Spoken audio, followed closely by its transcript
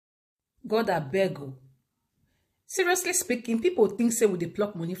God I beg you. Seriously speaking, people think say we dey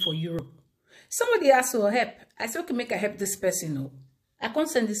pluck money for Europe. Somebody asked for help. I said, okay, make I help this person. No. I can't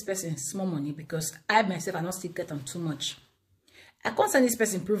send this person small money because I myself are not still get them too much. I can't send this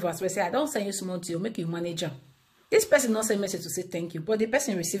person proof as well. Say, I don't send you small to you, make you manager. This person not send message to say thank you, but the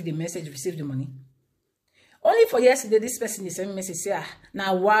person received the message, received the money. Only for yesterday, this person is sending message, say,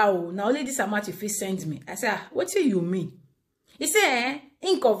 now wow, now only this amount if he sends me. I say, what do you mean? He say,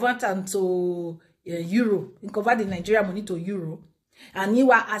 in convert to euro, in convert the Nigeria money to euro. And he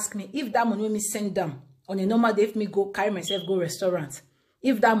will ask me if that money when me send them on a normal day, if me go carry myself, go restaurant.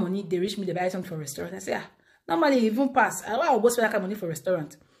 If that money, they reach me, they buy something for restaurant. I say, normally even pass. I will go spend that kind of money for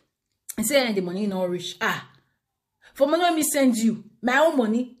restaurant. And say, the money not reach. For money when me send you, my own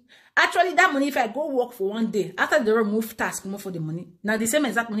money. Actually, that money, if I go work for one day, after they remove task more for the money, now the same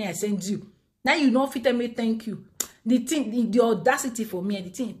exact money I send you. Now you know fit me thank you. The thing, the audacity for me, the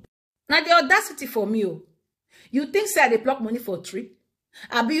thing. Now the audacity for me, oh. You think say they pluck money for tree?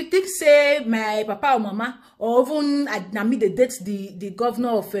 Abi you think say my papa or mama or even na me they date the governor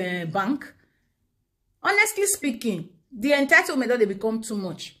of bank? Honestly speaking, the entitlement they become too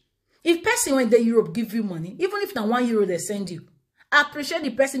much. If person when they Europe give you money, even if na €1 they send you, appreciate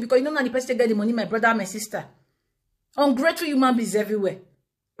the person because you know now the person get the money, my brother, my sister. Ungrateful human beings everywhere.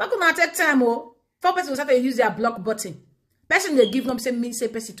 But gonna take time, oh. For person will start to use their block button. Person they give them say me say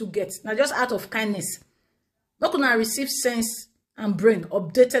person to get. Now just out of kindness. Not gonna receive sense and brain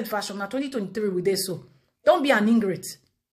updated version. Now 2023 with this so. Don't be an ingrate.